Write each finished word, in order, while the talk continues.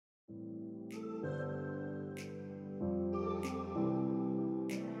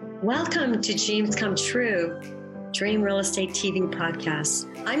Welcome to Dreams Come True, Dream Real Estate TV podcast.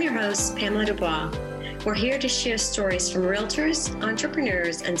 I'm your host, Pamela Dubois. We're here to share stories from realtors,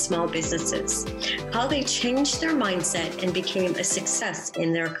 entrepreneurs, and small businesses, how they changed their mindset and became a success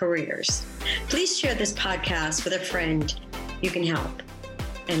in their careers. Please share this podcast with a friend you can help.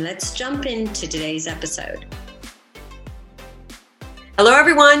 And let's jump into today's episode. Hello,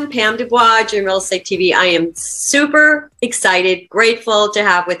 everyone. Pam Dubois, Dream Real Estate TV. I am super excited, grateful to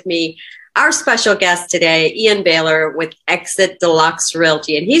have with me our special guest today, Ian Baylor with Exit Deluxe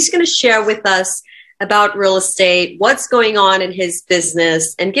Realty. And he's going to share with us about real estate, what's going on in his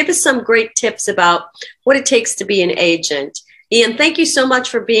business, and give us some great tips about what it takes to be an agent. Ian, thank you so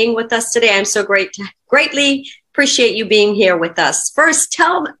much for being with us today. I'm so greatly appreciate you being here with us. First,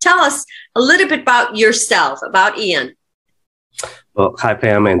 tell us a little bit about yourself, about Ian. Well, hi,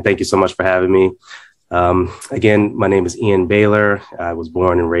 Pam, and thank you so much for having me. Again, my name is Ian Baylor. I was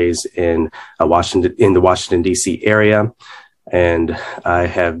born and raised in the Washington, D.C. area, and I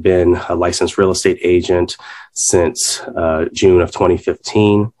have been a licensed real estate agent since June of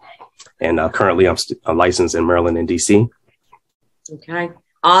 2015, and currently I'm licensed in Maryland and D.C. Okay,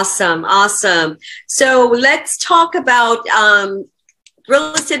 awesome. So let's talk about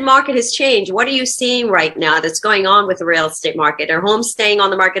real estate market has changed. What are you seeing right now that's going on with the real estate market? Are homes staying on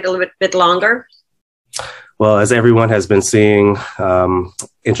the market a little bit longer? Well, as everyone has been seeing,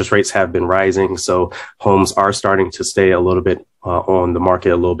 interest rates have been rising. So homes are starting to stay a little bit on the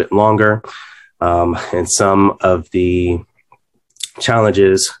market a little bit longer. And some of the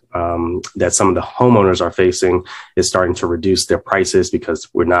challenges that some of the homeowners are facing is starting to reduce their prices because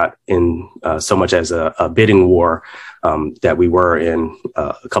we're not in so much as a bidding war that we were in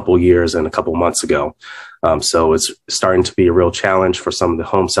a couple of years and a couple of months ago. So it's starting to be a real challenge for some of the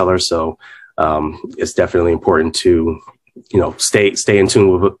home sellers. So it's definitely important to, stay in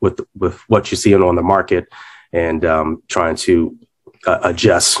tune with what you're seeing on the market and trying to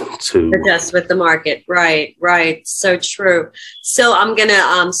adjust with the market. Right. So true. So I'm going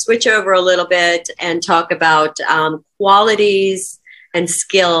to switch over a little bit and talk about qualities and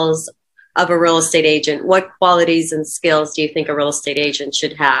skills of a real estate agent. What qualities and skills do you think a real estate agent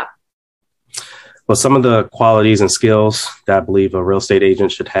should have? Well, some of the qualities and skills that I believe a real estate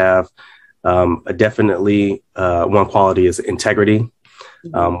agent should have, definitely one quality is integrity.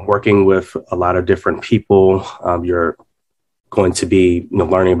 Working with a lot of different people, you're going to be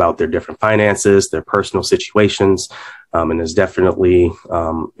learning about their different finances, their personal situations, and it's definitely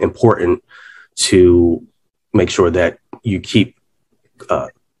important to make sure that you keep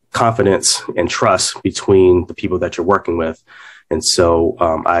confidence and trust between the people that you're working with. And so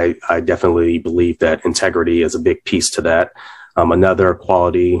I definitely believe that integrity is a big piece to that. Another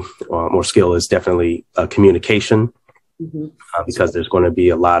quality or skill is definitely communication, because there's going to be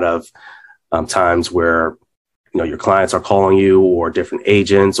a lot of times where your clients are calling you, or different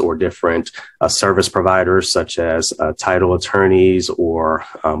agents or different service providers, such as title attorneys or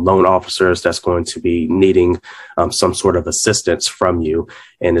loan officers, that's going to be needing some sort of assistance from you.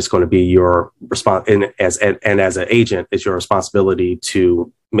 And it's going to be your response. And as an agent, it's your responsibility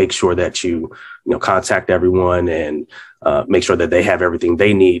to make sure that you contact everyone and make sure that they have everything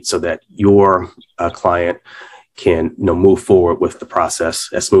they need so that your client can move forward with the process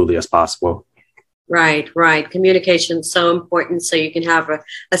as smoothly as possible. Right. Communication is so important so you can have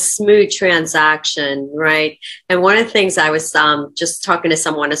a smooth transaction, right? And one of the things I was just talking to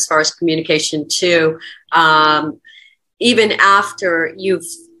someone as far as communication too, even after you've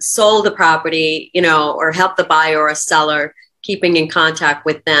sold the property, or helped the buyer or a seller, keeping in contact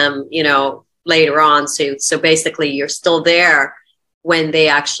with them, later on. So basically you're still there when they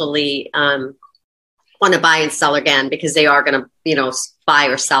actually want to buy and sell again, because they are going to, buy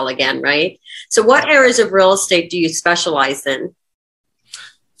or sell again, right? So what areas of real estate do you specialize in?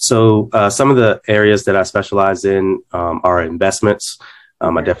 So some of the areas that I specialize in are investments. I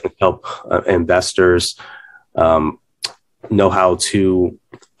definitely help investors know how to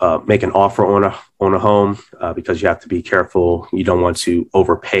make an offer on a home, because you have to be careful. You don't want to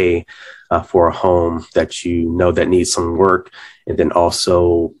overpay for a home that that needs some work. And then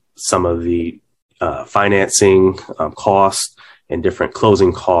also some of the financing costs and different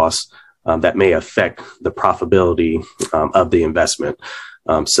closing costs that may affect the profitability of the investment.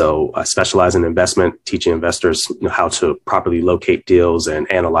 So I specialize in investment, teaching investors how to properly locate deals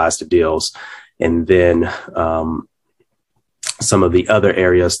and analyze the deals. And then some of the other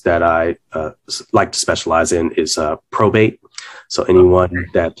areas that I like to specialize in is probate. So anyone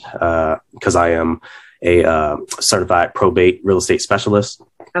that, because I am a certified probate real estate specialist.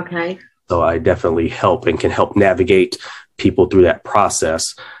 Okay. So I definitely help and can help navigate people through that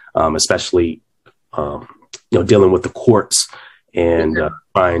process especially, dealing with the courts and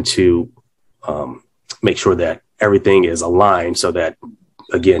trying to make sure that everything is aligned so that,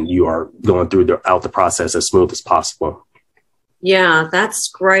 again, you are going throughout the process as smooth as possible. Yeah, that's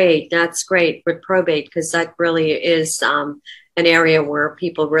great. That's great with probate, because that really is an area where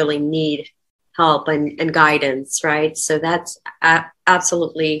people really need help and guidance, right? So that's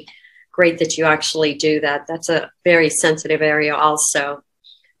absolutely great that you actually do that. That's a very sensitive area also.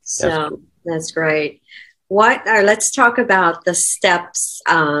 Yes. So that's great. Let's talk about the steps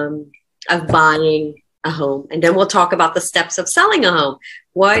of buying a home, and then we'll talk about the steps of selling a home.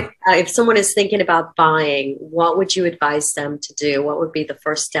 If someone is thinking about buying, what would you advise them to do? What would be the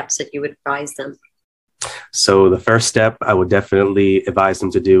first steps that you would advise them? So the first step I would definitely advise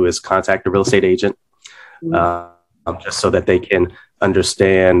them to do is contact a real estate agent, just so that they can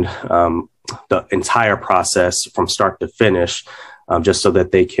understand the entire process from start to finish, just so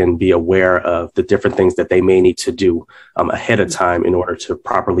that they can be aware of the different things that they may need to do ahead of time in order to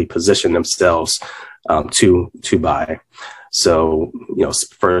properly position themselves to buy. So,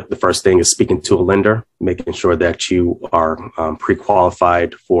 for the first thing is speaking to a lender, making sure that you are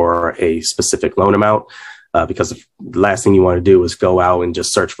pre-qualified for a specific loan amount, because the last thing you want to do is go out and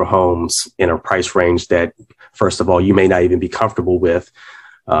just search for homes in a price range that, first of all, you may not even be comfortable with.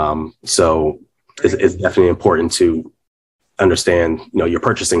 So it's definitely important to understand, your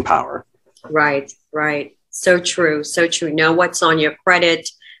purchasing power. Right, right. So true, so true. Know what's on your credit,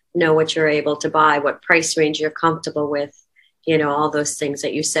 know what you're able to buy, what price range you're comfortable with. All those things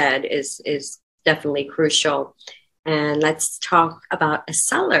that you said is definitely crucial. And let's talk about a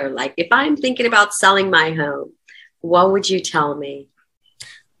seller. Like, if I'm thinking about selling my home, what would you tell me?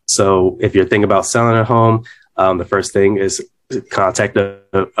 So if you're thinking about selling a home, the first thing is contact a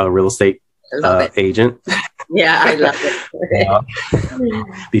real estate agent. Yeah, I love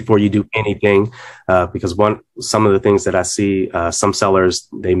it. Before you do anything, because some of the things that I see, some sellers,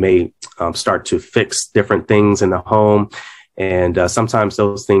 they may start to fix different things in the home. And sometimes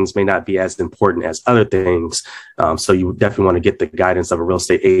those things may not be as important as other things. So you definitely want to get the guidance of a real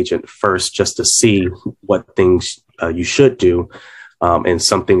estate agent first, just to see what things you should do, and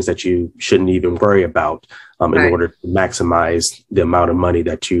some things that you shouldn't even worry about in order to maximize the amount of money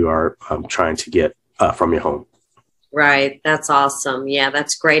that you are trying to get from your home. Right. That's awesome. Yeah,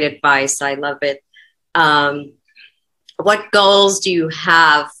 that's great advice. I love it. What goals do you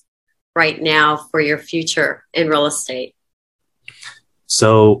have right now for your future in real estate?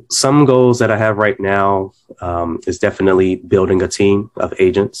 So some goals that I have right now is definitely building a team of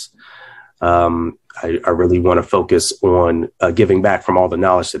agents. I really want to focus on giving back from all the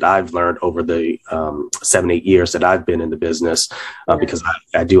knowledge that I've learned over the 7-8 years that I've been in the business, because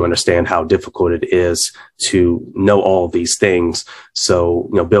I do understand how difficult it is to know all of these things. So,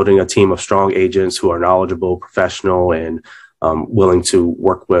 building a team of strong agents who are knowledgeable, professional, and willing to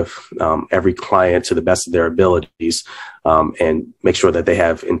work with every client to the best of their abilities, and make sure that they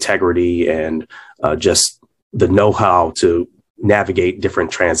have integrity and just the know-how to navigate different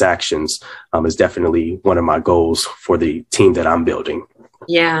transactions is definitely one of my goals for the team that I'm building.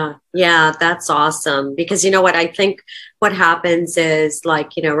 Yeah, that's awesome. Because you know what, I think what happens is,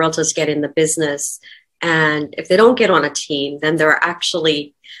 realtors get in the business, and if they don't get on a team, then they're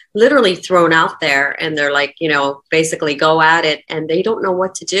actually literally thrown out there, and they're basically go at it, and they don't know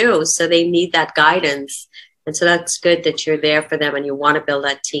what to do. So they need that guidance. And so that's good that you're there for them, and you want to build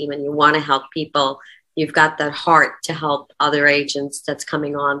that team, and you want to help people. You've got that heart to help other agents that's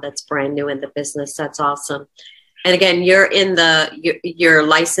coming on, that's brand new in the business. That's awesome. And again, you're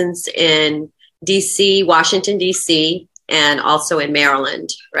licensed in DC, Washington, DC, and also in Maryland,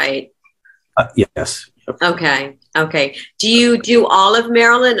 right? Yes. Okay. Do you do all of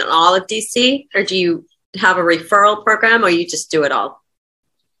Maryland and all of DC, or do you have a referral program, or you just do it all?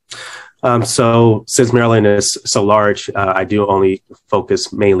 So since Maryland is so large, I do only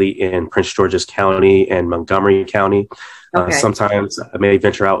focus mainly in Prince George's County and Montgomery County. Sometimes I may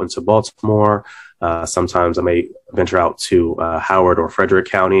venture out into Baltimore. Sometimes I may venture out to Howard or Frederick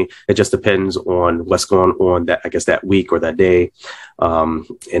County. It just depends on what's going on that week or that day, and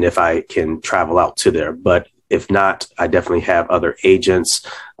if I can travel out to there. But if not, I definitely have other agents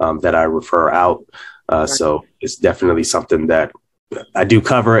that I refer out. So it's definitely something that I do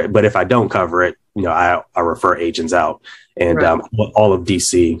cover it, but if I don't cover it, I refer agents out, and all of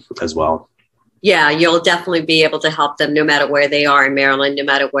DC as well. Yeah, you'll definitely be able to help them no matter where they are in Maryland, no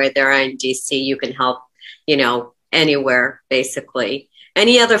matter where they're in DC. You can help, anywhere, basically.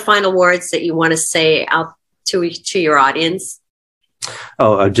 Any other final words that you want to say out to your audience?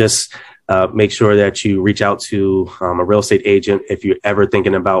 Just make sure that you reach out to a real estate agent if you're ever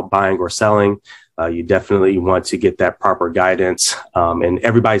thinking about buying or selling. You definitely want to get that proper guidance, and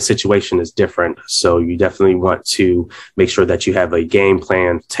everybody's situation is different. So you definitely want to make sure that you have a game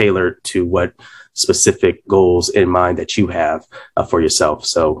plan tailored to what specific goals in mind that you have for yourself.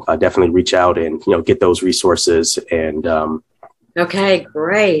 So definitely reach out and, get those resources. And okay,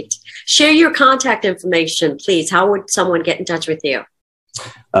 great. Share your contact information, please. How would someone get in touch with you?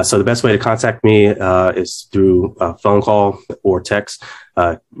 So the best way to contact me is through a phone call or text.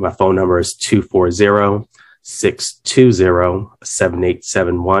 My phone number is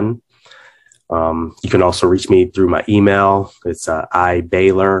 240-620-7871. You can also reach me through my email. It's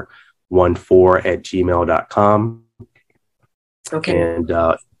ibaylor14@gmail.com. Okay. And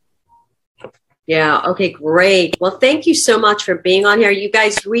yeah. Okay, great. Well, thank you so much for being on here. You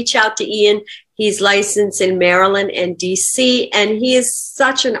guys reach out to Ian. He's licensed in Maryland and DC, and he is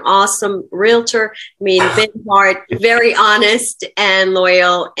such an awesome realtor. I mean, big heart, very honest and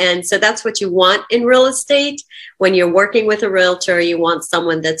loyal. And so that's what you want in real estate. When you're working with a realtor, you want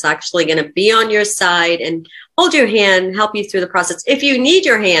someone that's actually going to be on your side and hold your hand, help you through the process. If you need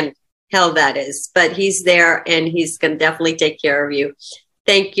your hand held, that is, but he's there and he's going to definitely take care of you.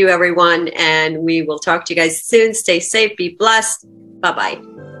 Thank you, everyone. And we will talk to you guys soon. Stay safe. Be blessed. Bye-bye.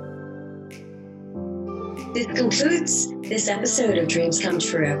 This concludes this episode of Dreams Come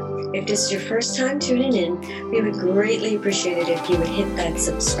True. If this is your first time tuning in, we would greatly appreciate it if you would hit that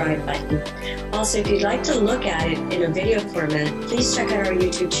subscribe button. Also, if you'd like to look at it in a video format, please check out our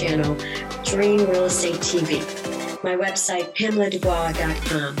YouTube channel, Dream Real Estate TV. My website,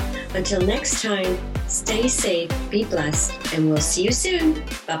 PamelaDubois.com. Until next time, stay safe, be blessed, and we'll see you soon.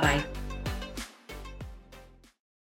 Bye-bye.